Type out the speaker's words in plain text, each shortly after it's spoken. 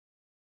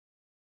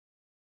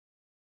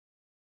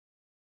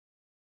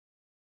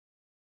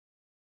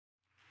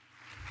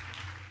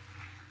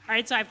All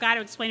right, so I've got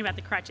to explain about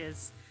the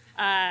crutches.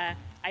 I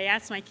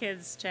asked my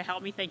kids to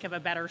help me think of a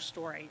better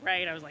story,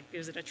 right? I was like,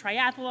 is it a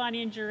triathlon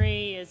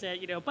injury? Is it,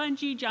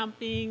 bungee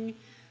jumping?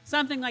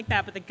 Something like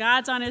that. But the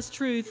God's honest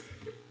truth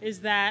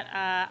is that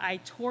I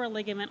tore a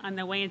ligament on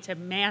the way into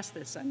Mass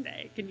this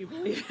Sunday. Can you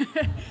believe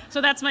it?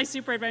 So that's my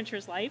super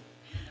adventurous life.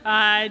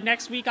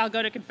 Next week I'll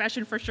go to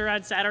confession for sure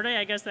on Saturday.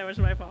 I guess that was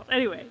my fault.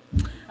 Anyway,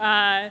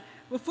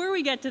 before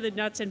we get to the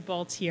nuts and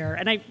bolts here,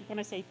 and I want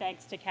to say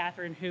thanks to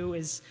Catherine, who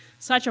is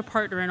such a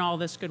partner in all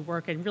this good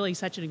work and really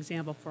such an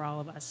example for all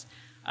of us.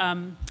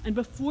 And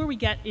before we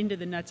get into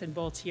the nuts and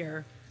bolts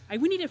here,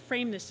 we need to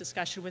frame this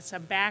discussion with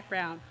some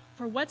background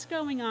for what's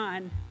going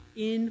on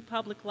in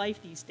public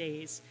life these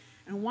days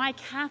and why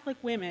Catholic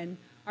women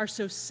are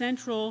so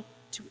central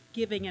to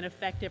giving an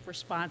effective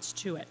response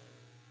to it.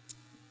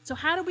 So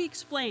how do we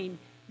explain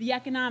the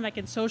economic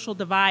and social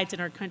divides in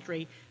our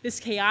country,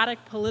 this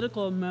chaotic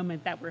political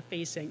moment that we're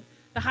facing,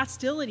 the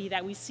hostility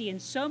that we see in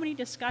so many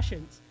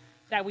discussions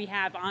that we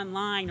have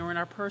online or in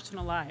our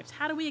personal lives?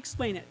 How do we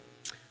explain it?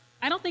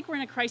 I don't think we're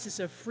in a crisis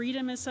of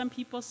freedom, as some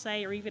people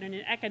say, or even in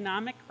an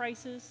economic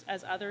crisis,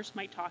 as others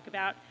might talk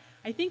about.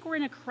 I think we're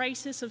in a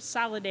crisis of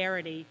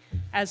solidarity,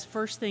 as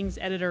First Things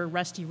editor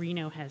Rusty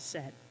Reno has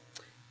said.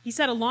 He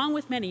said, along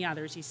with many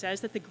others, he says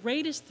that the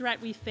greatest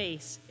threat we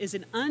face is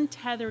an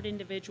untethered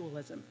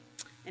individualism,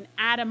 an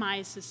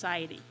atomized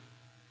society.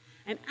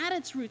 And at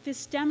its root, this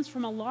stems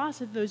from a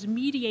loss of those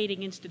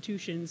mediating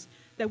institutions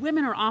that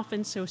women are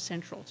often so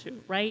central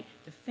to, right?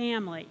 The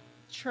family,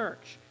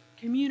 church,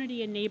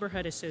 community and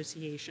neighborhood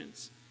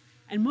associations.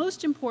 And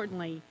most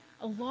importantly,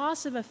 a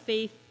loss of a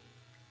faith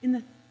in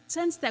the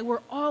sense that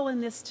we're all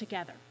in this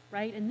together,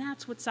 right? And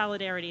that's what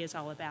solidarity is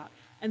all about.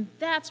 And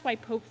that's why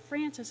Pope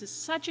Francis is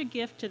such a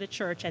gift to the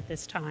church at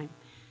this time,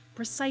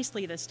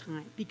 precisely this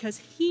time, because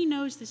he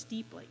knows this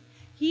deeply.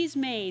 He's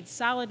made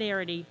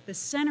solidarity the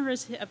center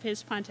of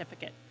his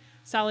pontificate.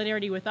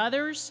 Solidarity with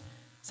others,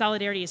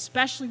 solidarity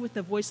especially with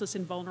the voiceless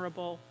and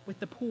vulnerable, with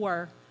the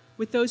poor,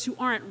 with those who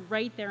aren't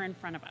right there in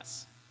front of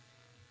us.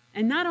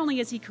 And not only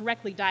has he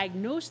correctly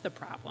diagnosed the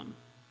problem,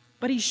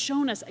 but he's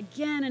shown us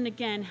again and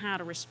again how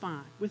to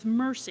respond with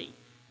mercy,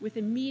 with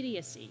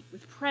immediacy,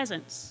 with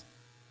presence,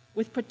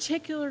 with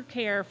particular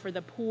care for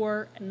the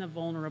poor and the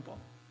vulnerable.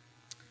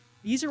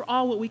 These are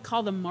all what we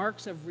call the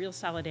marks of real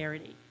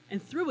solidarity.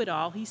 And through it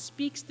all, he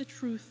speaks the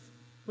truth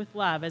with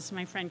love, as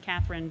my friend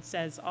Catherine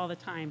says all the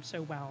time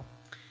so well.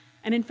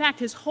 And in fact,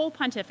 his whole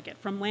pontificate,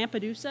 from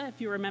Lampedusa, if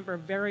you remember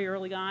very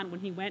early on when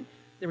he went,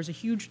 there was a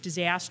huge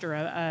disaster.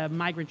 A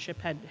migrant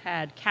ship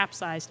had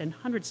capsized and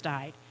hundreds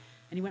died.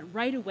 And he went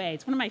right away.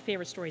 It's one of my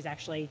favorite stories,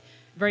 actually.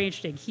 Very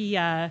interesting. He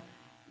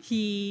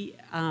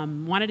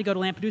wanted to go to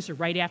Lampedusa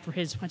right after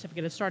his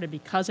pontificate had started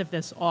because of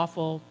this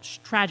awful,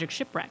 tragic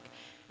shipwreck.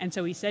 And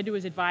so he said to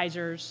his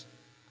advisors,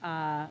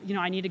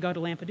 I need to go to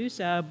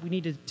Lampedusa. We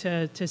need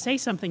to say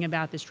something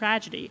about this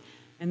tragedy.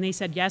 And they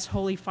said, yes,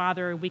 Holy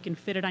Father, we can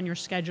fit it on your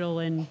schedule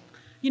in,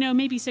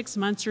 maybe 6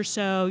 months or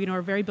so,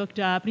 we're very booked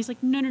up. And he's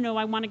like, no,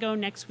 I want to go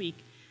next week.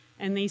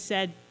 And they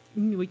said,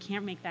 we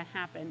can't make that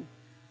happen.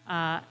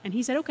 And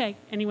he said, okay.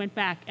 And he went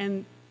back.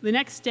 And the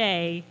next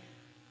day,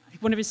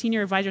 one of his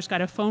senior advisors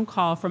got a phone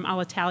call from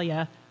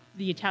Alitalia,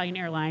 the Italian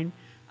airline,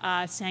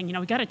 saying,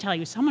 we got to tell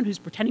you, someone who's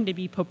pretending to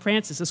be Pope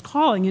Francis is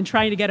calling and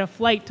trying to get a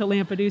flight to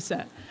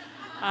Lampedusa.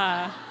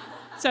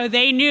 So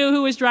they knew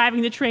who was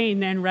driving the train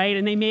then, right?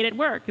 And they made it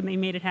work, and they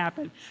made it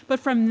happen. But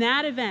from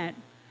that event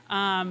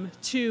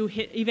to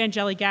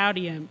Evangelii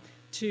Gaudium,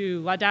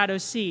 to Laudato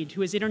Si',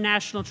 to his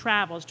international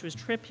travels, to his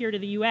trip here to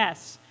the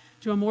U.S.,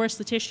 to Amoris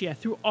Laetitia,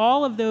 through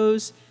all of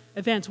those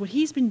events, what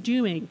he's been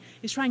doing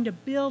is trying to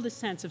build a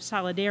sense of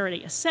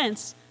solidarity, a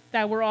sense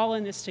that we're all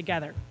in this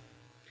together.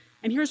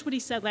 And here's what he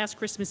said last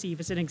Christmas Eve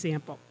as an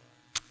example.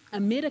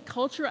 Amid a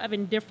culture of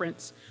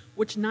indifference,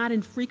 which not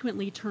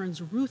infrequently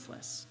turns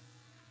ruthless,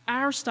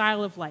 our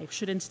style of life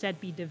should instead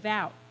be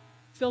devout,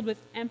 filled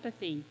with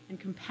empathy and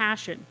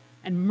compassion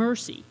and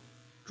mercy,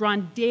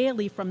 drawn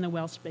daily from the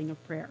wellspring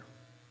of prayer.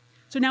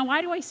 So now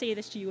why do I say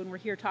this to you when we're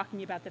here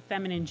talking about the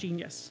feminine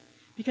genius?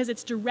 Because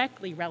it's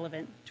directly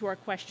relevant to our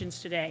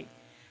questions today.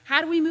 How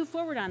do we move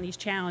forward on these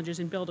challenges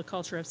and build a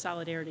culture of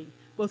solidarity,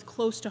 both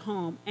close to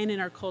home and in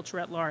our culture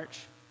at large?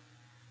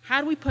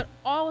 How do we put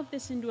all of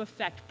this into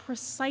effect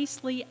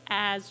precisely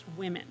as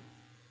women?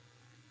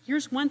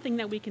 Here's one thing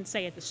that we can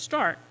say at the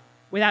start,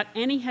 without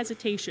any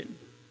hesitation.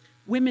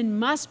 Women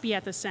must be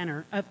at the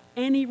center of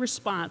any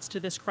response to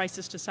this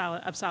crisis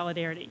of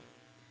solidarity.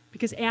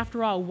 Because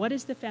after all, what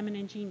is the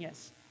feminine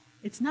genius?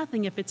 It's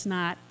nothing if it's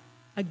not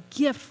a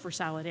gift for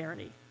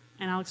solidarity.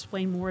 And I'll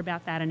explain more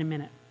about that in a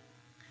minute.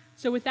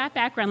 So with that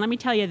background, let me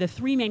tell you the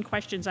three main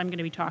questions I'm going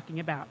to be talking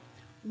about.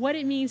 What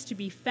it means to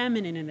be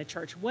feminine in the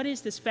church. What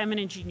is this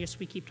feminine genius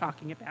we keep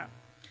talking about?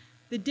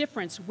 The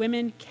difference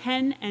women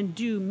can and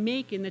do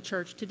make in the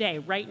church today,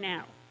 right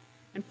now.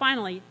 And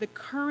finally, the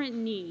current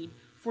need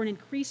for an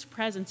increased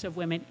presence of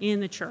women in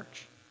the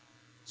church.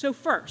 So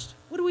first,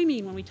 what do we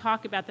mean when we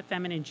talk about the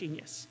feminine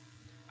genius?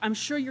 I'm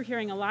sure you're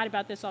hearing a lot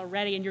about this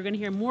already, and you're going to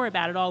hear more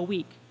about it all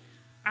week.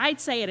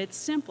 I'd say at its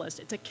simplest,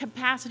 it's a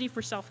capacity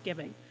for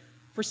self-giving,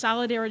 for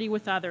solidarity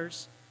with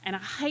others, and a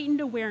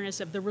heightened awareness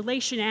of the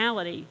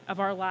relationality of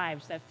our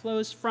lives that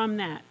flows from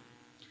that.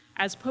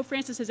 As Pope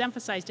Francis has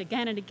emphasized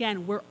again and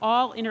again, we're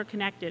all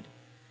interconnected.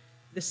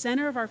 The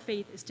center of our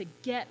faith is to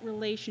get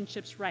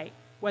relationships right,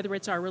 whether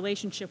it's our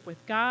relationship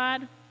with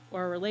God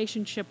or a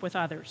relationship with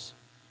others,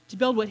 to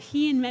build what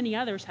he and many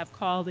others have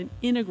called an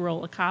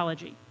integral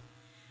ecology.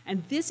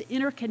 And this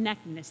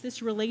interconnectedness, this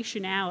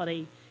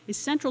relationality, is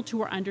central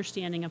to our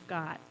understanding of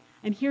God.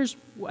 And here's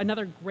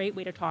another great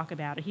way to talk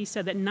about it. He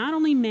said that not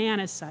only man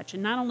as such,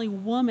 and not only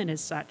woman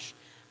as such,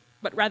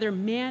 but rather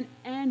man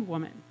and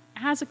woman,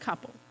 as a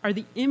couple, are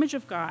the image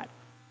of God.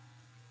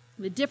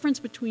 The difference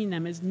between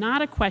them is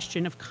not a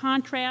question of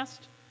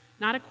contrast,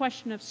 not a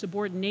question of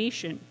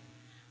subordination,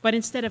 but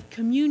instead of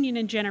communion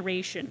and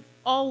generation,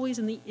 always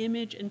in the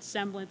image and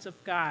semblance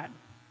of God.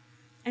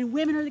 And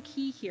women are the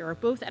key here,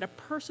 both at a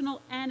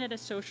personal and at a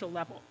social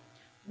level.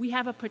 We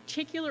have a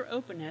particular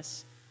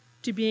openness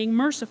to being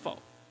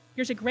merciful.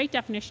 Here's a great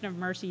definition of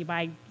mercy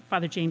by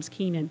Father James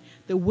Keenan: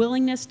 the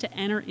willingness to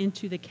enter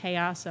into the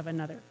chaos of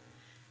another.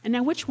 And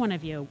now, which one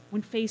of you,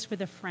 when faced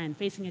with a friend,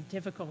 facing a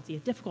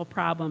difficult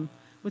problem,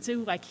 would say,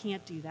 "Ooh, I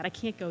can't do that, I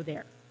can't go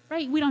there,"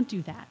 right? We don't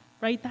do that,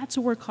 right? That's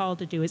what we're called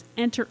to do, is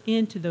enter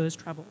into those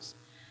troubles.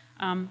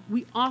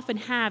 We often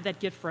have that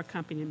gift for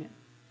accompaniment.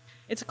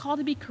 It's a call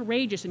to be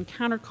courageous and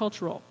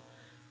countercultural.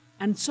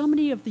 And so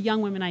many of the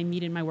young women I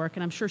meet in my work,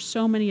 and I'm sure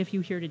so many of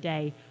you here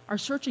today, are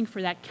searching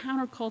for that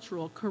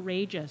countercultural,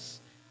 courageous,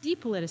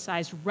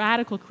 depoliticized,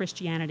 radical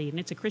Christianity. And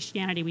it's a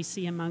Christianity we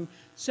see among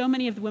so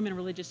many of the women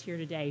religious here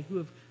today who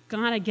have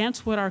gone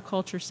against what our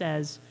culture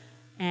says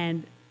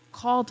and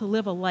called to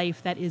live a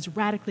life that is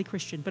radically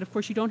Christian. But of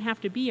course, you don't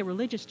have to be a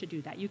religious to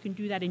do that. You can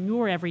do that in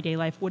your everyday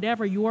life,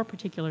 whatever your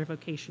particular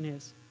vocation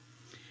is.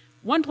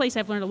 One place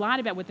I've learned a lot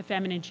about what the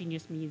feminine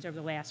genius means over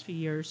the last few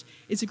years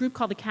is a group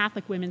called the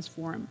Catholic Women's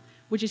Forum,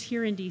 which is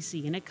here in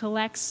DC, and it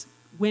collects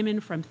women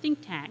from think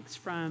tanks,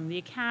 from the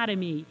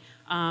academy,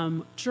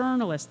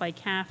 journalists like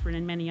Catherine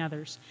and many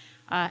others.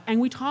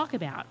 And we talk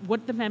about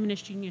what the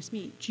feminist genius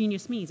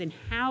means and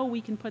how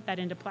we can put that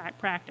into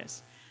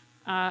practice.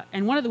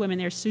 And one of the women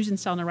there, Susan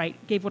Selner Wright,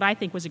 gave what I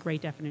think was a great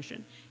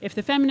definition. If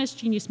the feminist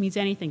genius means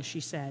anything, she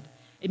said,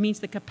 it means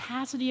the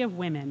capacity of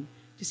women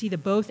to see the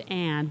both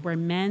and where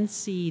men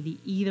see the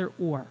either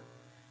or,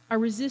 a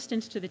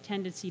resistance to the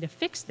tendency to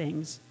fix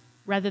things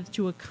rather than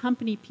to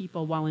accompany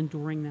people while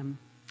enduring them.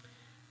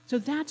 So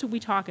that's what we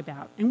talk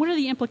about. And what are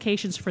the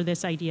implications for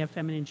this idea of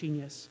feminine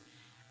genius?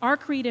 Our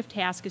creative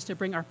task is to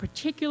bring our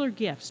particular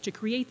gifts to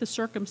create the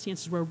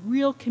circumstances where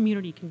real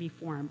community can be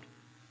formed.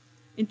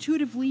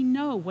 Intuitively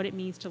know what it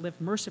means to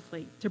live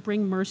mercifully, to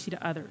bring mercy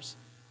to others.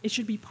 It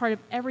should be part of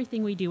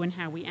everything we do and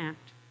how we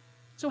act.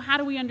 So how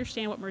do we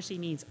understand what mercy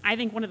means? I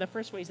think one of the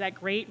first ways, that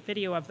great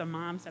video of the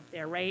moms up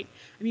there, right?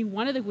 I mean,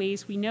 one of the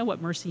ways we know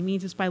what mercy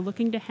means is by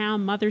looking to how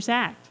mothers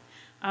act.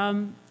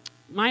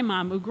 My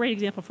mom, a great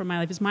example from my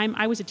life, is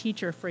I was a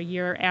teacher for a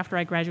year after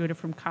I graduated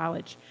from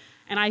college.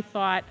 And I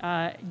thought,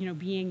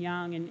 being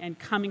young and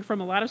coming from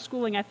a lot of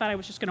schooling, I thought I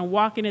was just going to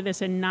walk into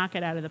this and knock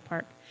it out of the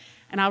park.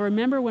 And I'll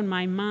remember when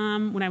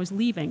when I was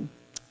leaving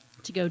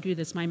to go do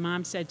this, my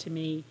mom said to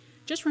me,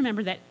 just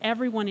remember that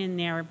everyone in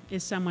there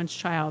is someone's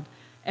child.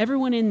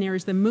 Everyone in there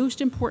is the most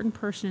important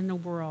person in the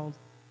world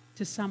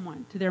to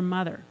someone, to their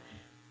mother.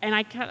 And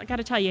I got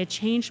to tell you, it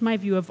changed my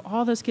view of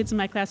all those kids in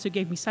my class who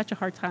gave me such a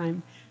hard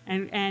time.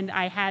 And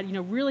I had,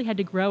 really had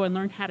to grow and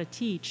learn how to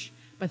teach.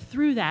 But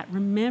through that,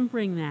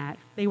 remembering that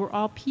they were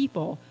all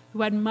people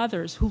who had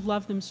mothers who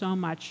loved them so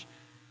much,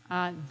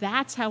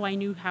 that's how I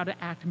knew how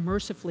to act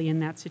mercifully in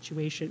that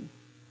situation.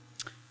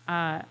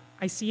 I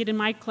see it in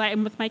my class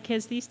and with my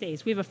kids these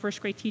days. We have a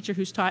first grade teacher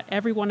who's taught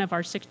every one of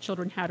our 6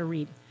 children how to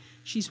read.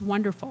 She's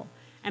wonderful.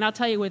 And I'll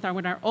tell you,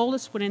 when our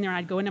oldest went in there,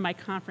 I'd go into my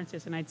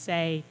conferences and I'd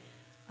say,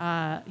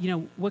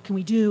 what can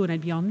we do? And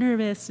I'd be all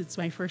nervous. It's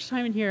my first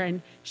time in here.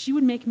 And she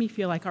would make me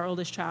feel like our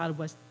oldest child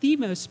was the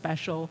most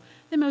special,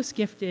 the most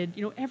gifted,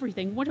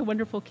 everything. What a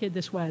wonderful kid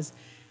this was.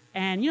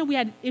 And, we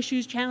had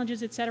issues,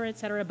 challenges, et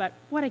cetera, but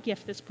what a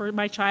gift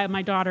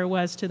my daughter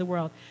was to the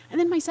world. And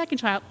then my second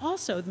child,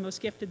 also the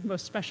most gifted,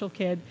 most special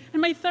kid.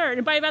 And my third,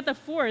 and by about the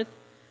fourth,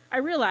 I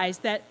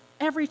realized that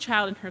every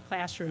child in her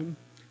classroom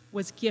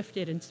was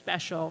gifted and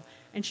special,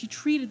 and she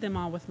treated them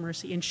all with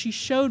mercy, and she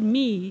showed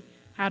me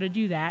how to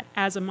do that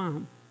as a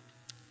mom.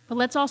 But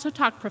let's also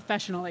talk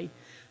professionally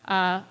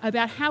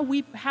about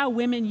how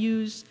women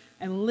use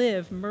and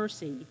live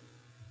mercy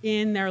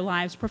in their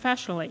lives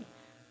professionally.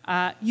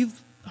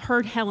 You've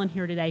heard Helen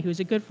here today, who's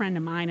a good friend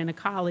of mine and a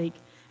colleague,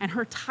 and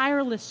her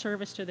tireless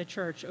service to the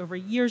church over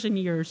years and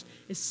years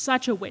is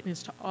such a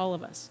witness to all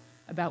of us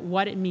about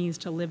what it means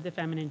to live the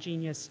feminine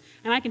genius.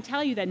 And I can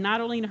tell you that not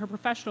only in her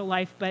professional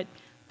life, but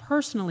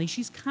personally,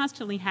 she's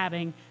constantly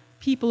having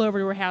people over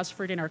to her house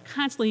for dinner.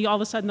 Constantly, all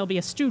of a sudden, there'll be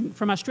a student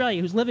from Australia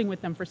who's living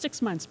with them for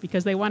 6 months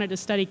because they wanted to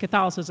study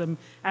Catholicism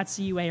at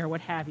CUA or what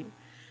have you.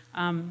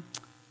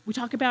 We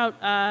talk about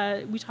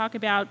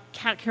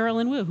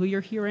Carolyn Wu, who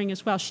you're hearing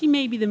as well. She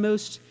may be the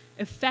most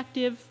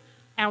effective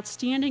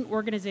outstanding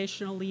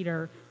organizational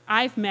leader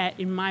I've met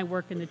in my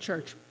work in the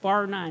church,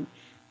 bar none.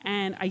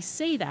 And I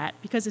say that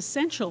because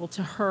essential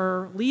to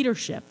her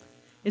leadership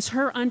is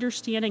her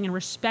understanding and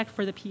respect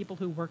for the people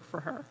who work for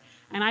her.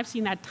 And I've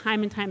seen that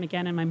time and time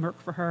again in my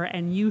work for her,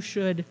 and you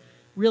should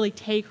really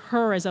take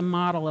her as a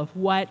model of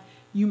what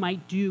you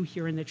might do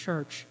here in the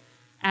church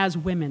as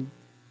women.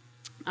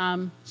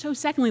 So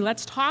secondly,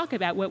 let's talk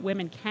about what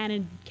women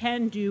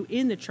can do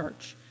in the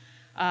church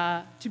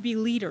to be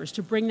leaders,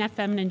 to bring that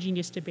feminine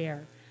genius to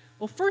bear.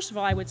 Well, first of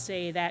all, I would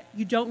say that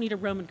you don't need a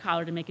Roman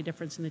collar to make a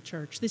difference in the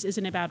church. This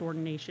isn't about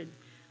ordination.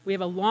 We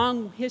have a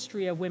long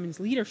history of women's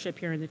leadership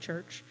here in the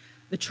church.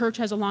 The church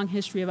has a long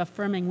history of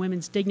affirming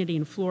women's dignity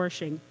and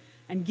flourishing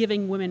and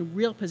giving women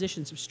real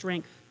positions of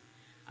strength.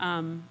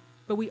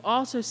 But we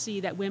also see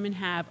that women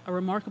have a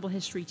remarkable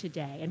history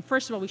today. And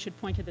first of all, we should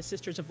point to the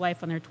Sisters of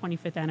Life on their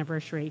 25th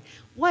anniversary.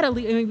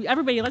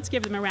 Everybody, let's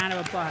give them a round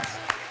of applause.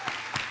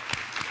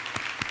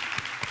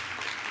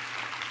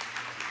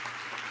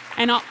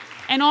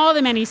 And all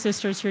the many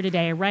sisters here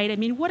today, right? I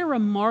mean, what a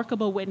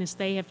remarkable witness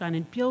they have done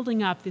in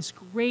building up this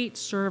great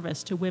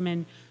service to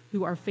women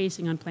who are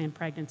facing unplanned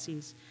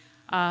pregnancies.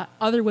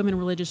 Other women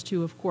religious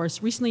too, of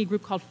course. Recently, a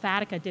group called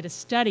Fatica did a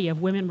study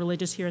of women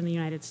religious here in the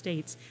United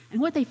States.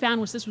 And what they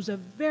found was this was a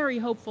very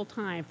hopeful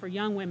time for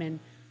young women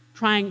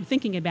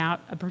thinking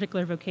about a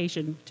particular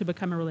vocation to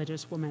become a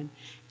religious woman.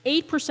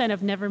 8%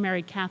 of never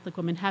married Catholic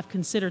women have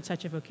considered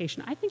such a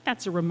vocation. I think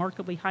that's a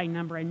remarkably high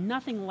number and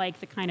nothing like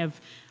the kind of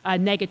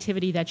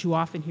negativity that you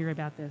often hear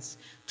about this.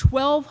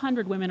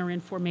 1,200 women are in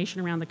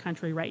formation around the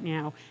country right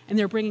now, and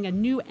they're bringing a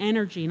new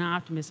energy and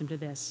optimism to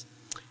this.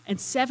 And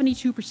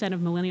 72%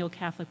 of millennial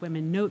Catholic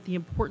women note the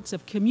importance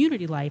of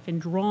community life in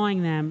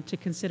drawing them to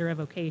consider a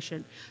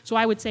vocation. So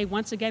I would say,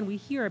 once again, we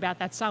hear about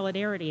that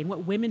solidarity and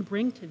what women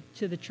bring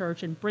to the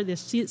church and bring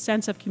this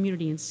sense of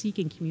community and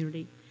seeking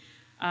community.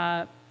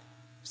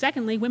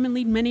 Secondly, women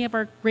lead many of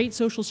our great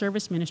social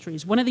service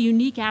ministries. One of the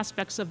unique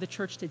aspects of the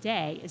church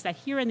today is that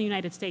here in the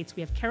United States,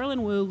 we have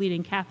Carolyn Wu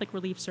leading Catholic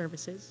Relief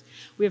Services.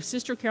 We have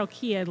Sister Carol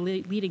Kia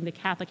leading the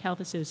Catholic Health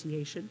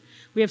Association.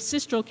 We have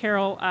Sister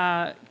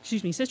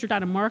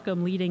Donna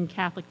Markham leading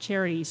Catholic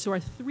Charities. So our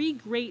three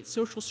great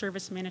social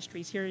service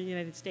ministries here in the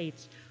United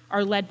States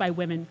are led by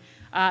women.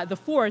 The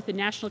fourth, the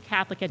National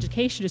Catholic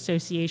Education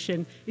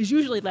Association, is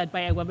usually led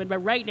by a woman, but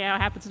right now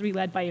happens to be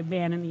led by a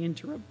man in the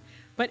interim.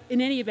 But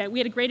in any event, we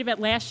had a great event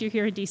last year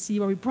here in D.C.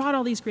 where we brought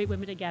all these great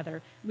women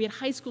together. We had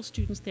high school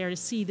students there to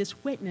see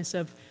this witness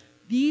of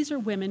these are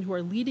women who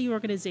are leading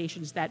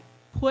organizations that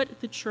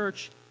put the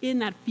church in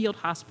that field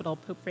hospital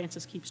Pope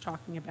Francis keeps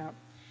talking about.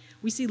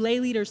 We see lay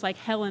leaders like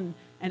Helen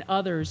and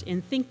others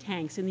in think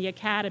tanks, in the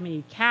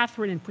academy,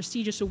 Catherine and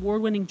prestigious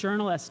award-winning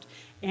journalist,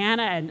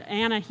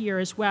 Anna here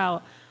as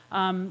well,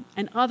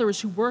 and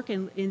others who work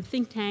in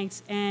think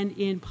tanks and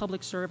in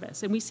public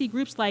service. And we see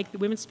groups like the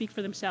Women Speak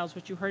for Themselves,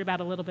 which you heard about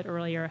a little bit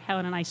earlier.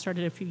 Helen and I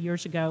started a few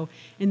years ago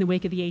in the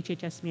wake of the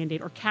HHS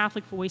mandate, or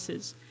Catholic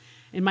Voices.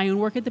 In my own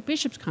work at the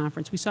Bishops'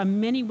 Conference, we saw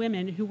many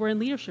women who were in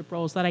leadership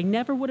roles that I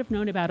never would have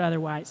known about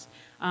otherwise.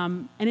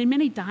 And in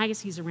many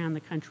dioceses around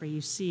the country, you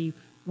see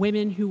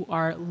women who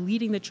are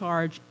leading the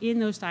charge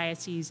in those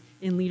dioceses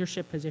in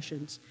leadership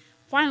positions.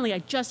 Finally, I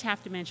just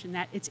have to mention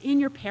that it's in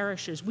your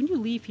parishes. When you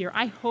leave here,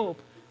 I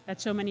hope that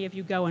so many of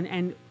you go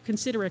and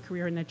consider a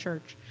career in the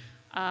church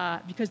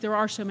because there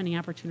are so many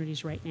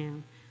opportunities right now.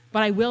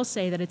 But I will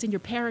say that it's in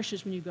your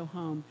parishes when you go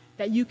home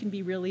that you can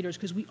be real leaders,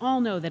 because we all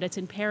know that it's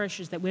in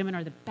parishes that women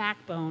are the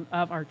backbone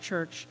of our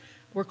church.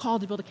 We're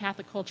called to build a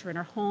Catholic culture in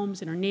our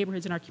homes, in our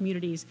neighborhoods, in our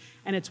communities,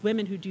 and it's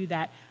women who do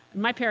that.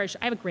 In my parish,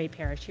 I have a great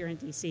parish here in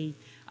D.C.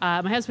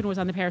 My husband was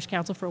on the parish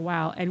council for a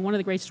while, and one of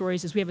the great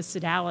stories is we have a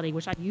sodality,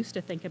 which I used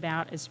to think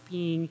about as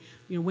being,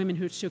 women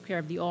who took care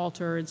of the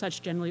altar and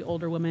such, generally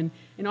older women.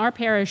 In our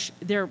parish,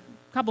 there are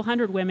a couple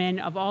hundred women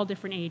of all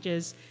different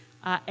ages,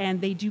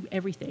 and they do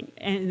everything.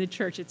 And in the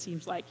church, it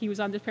seems like. He was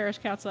on the parish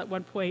council at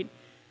one point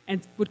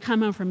and would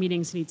come home from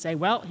meetings and he'd say,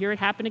 well, here it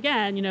happened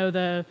again.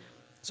 The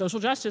Social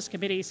Justice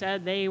Committee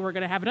said they were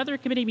going to have another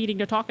committee meeting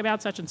to talk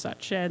about such and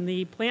such. And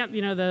the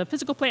the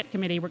Physical Plant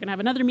Committee, we're going to have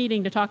another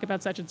meeting to talk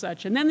about such and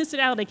such. And then the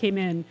sodality came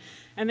in,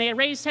 and they had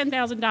raised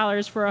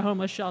 $10,000 for a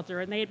homeless shelter,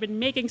 and they had been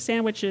making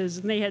sandwiches,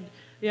 and they had,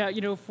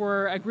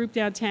 for a group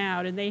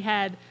downtown, and they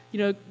had,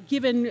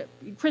 given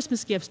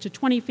Christmas gifts to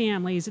 20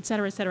 families, et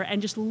cetera,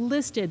 and just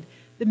listed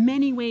the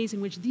many ways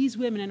in which these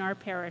women in our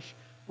parish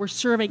were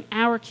serving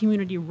our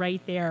community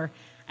right there.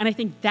 And I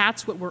think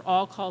that's what we're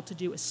all called to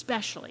do,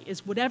 especially,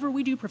 is whatever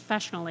we do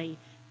professionally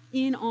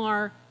in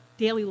our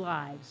daily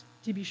lives,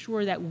 to be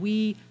sure that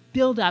we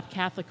build up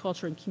Catholic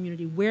culture and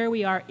community where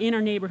we are in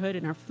our neighborhood,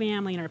 in our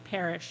family, in our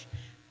parish,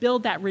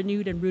 build that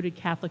renewed and rooted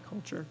Catholic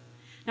culture.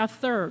 Now,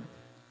 third,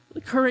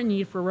 the current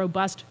need for a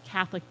robust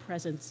Catholic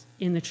presence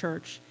in the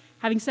church.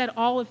 Having said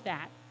all of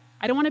that,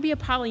 I don't want to be a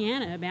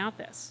Pollyanna about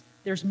this.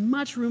 There's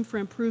much room for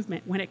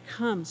improvement when it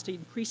comes to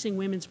increasing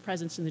women's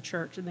presence in the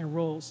church and their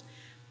roles.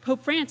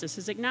 Pope Francis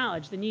has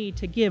acknowledged the need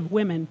to give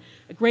women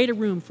a greater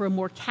room for a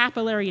more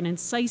capillary and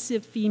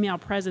incisive female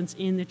presence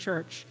in the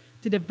church.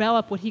 to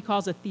develop what he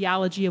calls a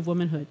theology of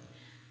womanhood,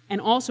 and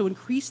also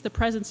increase the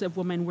presence of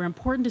women where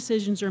important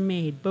decisions are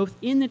made, both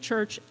in the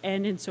church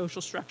and in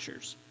social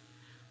structures.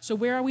 So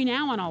where are we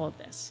now on all of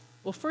this?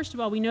 Well, first of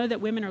all, we know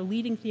that women are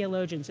leading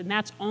theologians, and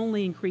that's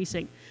only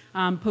increasing.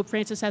 Pope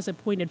Francis has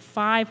appointed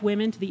 5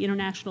 women to the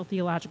International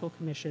Theological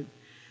Commission.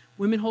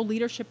 Women hold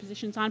leadership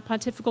positions on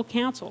pontifical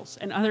councils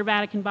and other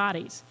Vatican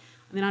bodies,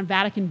 and then on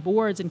Vatican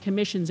boards and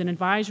commissions and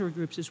advisory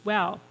groups as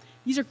well.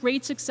 These are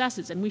great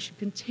successes, and we should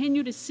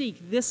continue to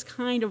seek this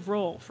kind of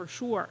role for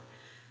sure.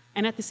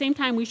 And at the same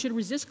time, we should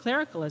resist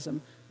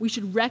clericalism. We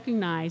should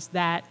recognize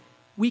that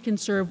we can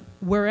serve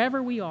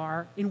wherever we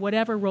are, in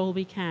whatever role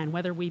we can,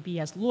 whether we be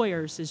as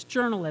lawyers, as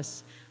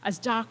journalists, as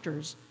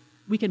doctors.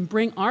 We can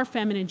bring our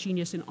feminine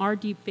genius and our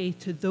deep faith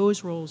to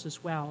those roles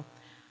as well.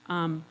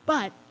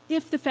 But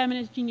if the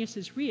feminine genius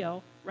is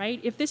real, right,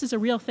 if this is a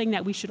real thing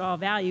that we should all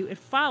value, it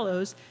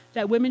follows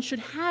that women should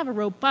have a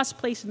robust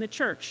place in the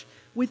church,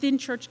 within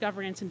church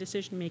governance and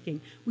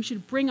decision-making. We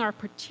should bring our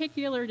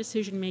particular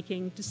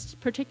decision-making,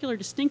 particular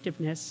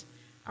distinctiveness,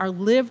 our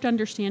lived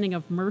understanding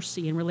of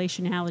mercy and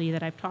relationality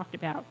that I've talked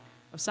about,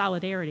 of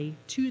solidarity,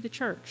 to the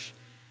church.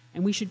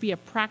 And we should be a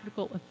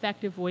practical,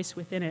 effective voice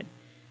within it.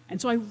 And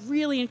so I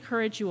really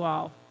encourage you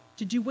all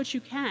to do what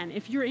you can.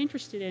 If you're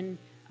interested in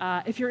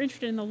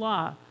the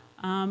law,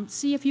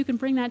 see if you can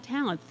bring that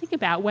talent. Think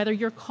about whether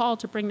you're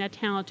called to bring that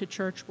talent to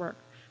church work.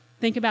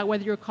 Think about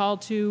whether you're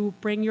called to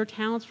bring your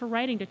talents for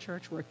writing to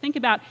church work. Think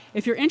about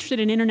if you're interested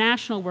in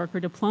international work or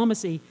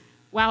diplomacy.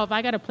 Wow, have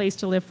I got a place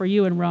to live for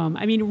you in Rome?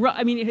 I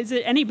mean, is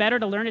it any better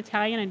to learn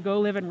Italian and go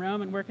live in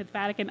Rome and work at the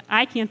Vatican?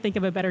 I can't think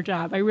of a better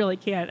job. I really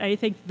can't. I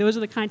think those are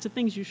the kinds of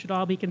things you should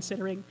all be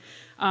considering.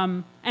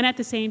 And at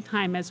the same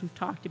time, as we've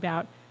talked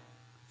about,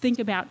 think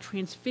about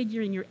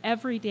transfiguring your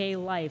everyday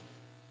life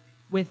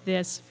with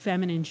this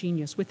feminine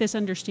genius, with this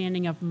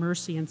understanding of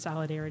mercy and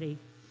solidarity.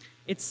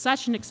 It's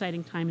such an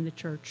exciting time in the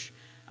church.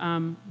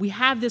 We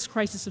have this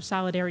crisis of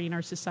solidarity in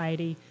our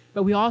society,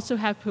 but we also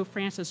have Pope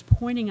Francis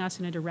pointing us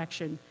in a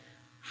direction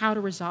how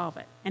to resolve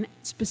it, and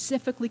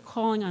specifically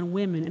calling on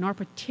women and our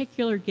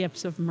particular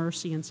gifts of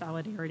mercy and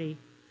solidarity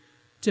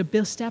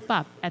to step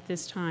up at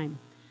this time.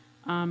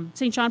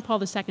 St. John Paul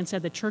II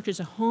said the church is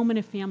a home and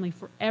a family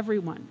for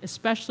everyone,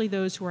 especially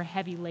those who are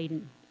heavy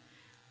laden.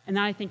 And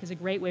that, I think, is a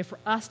great way for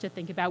us to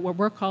think about what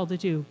we're called to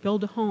do,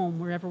 build a home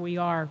wherever we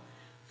are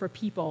for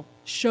people,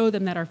 show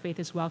them that our faith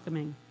is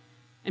welcoming.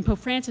 And Pope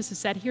Francis has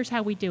said, here's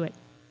how we do it.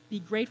 Be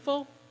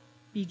grateful,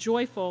 be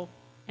joyful,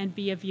 and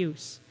be of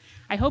use.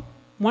 I hope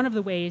one of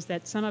the ways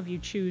that some of you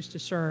choose to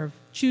serve,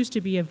 choose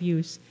to be of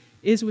use,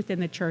 is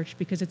within the church,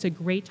 because it's a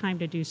great time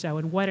to do so,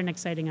 and what an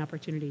exciting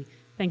opportunity.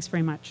 Thanks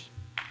very much.